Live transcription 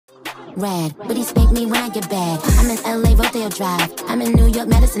rad, but he spank me when I get bad. I'm in LA, Rodeo Drive. I'm in New York,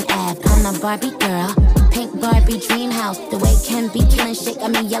 Madison Ave. I'm a Barbie girl, pink Barbie dream house. The way Ken be killing shit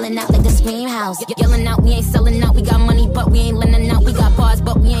got me yelling out like the Scream House. Yelling out, we ain't selling out. We got money, but we ain't lending out. We got bars,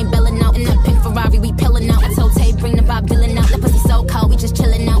 but we ain't belling out. In that pink Ferrari, we pillin' out. I told Tay, bring the Bob Dylan out. That pussy so cold, we just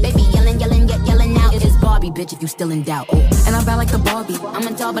chillin' out. Baby yelling, yelling, yet yelling out. It is Barbie, bitch, if you still in doubt. Ooh. And I'm bad like the Barbie. I'm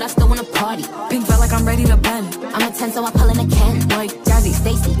a doll, but I still wanna party. Pink felt like I'm ready to bend. I'm a 10, so I pull in a Ken. Like Jazzy,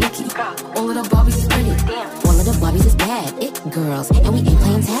 Stacy, Nikki, all of the Barbies is pretty. all of the Barbies is bad. It girls, and we ain't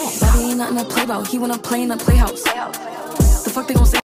playing tag. Bobby ain't nothing to play about. He wanna play in the playhouse. The fuck they gon' say?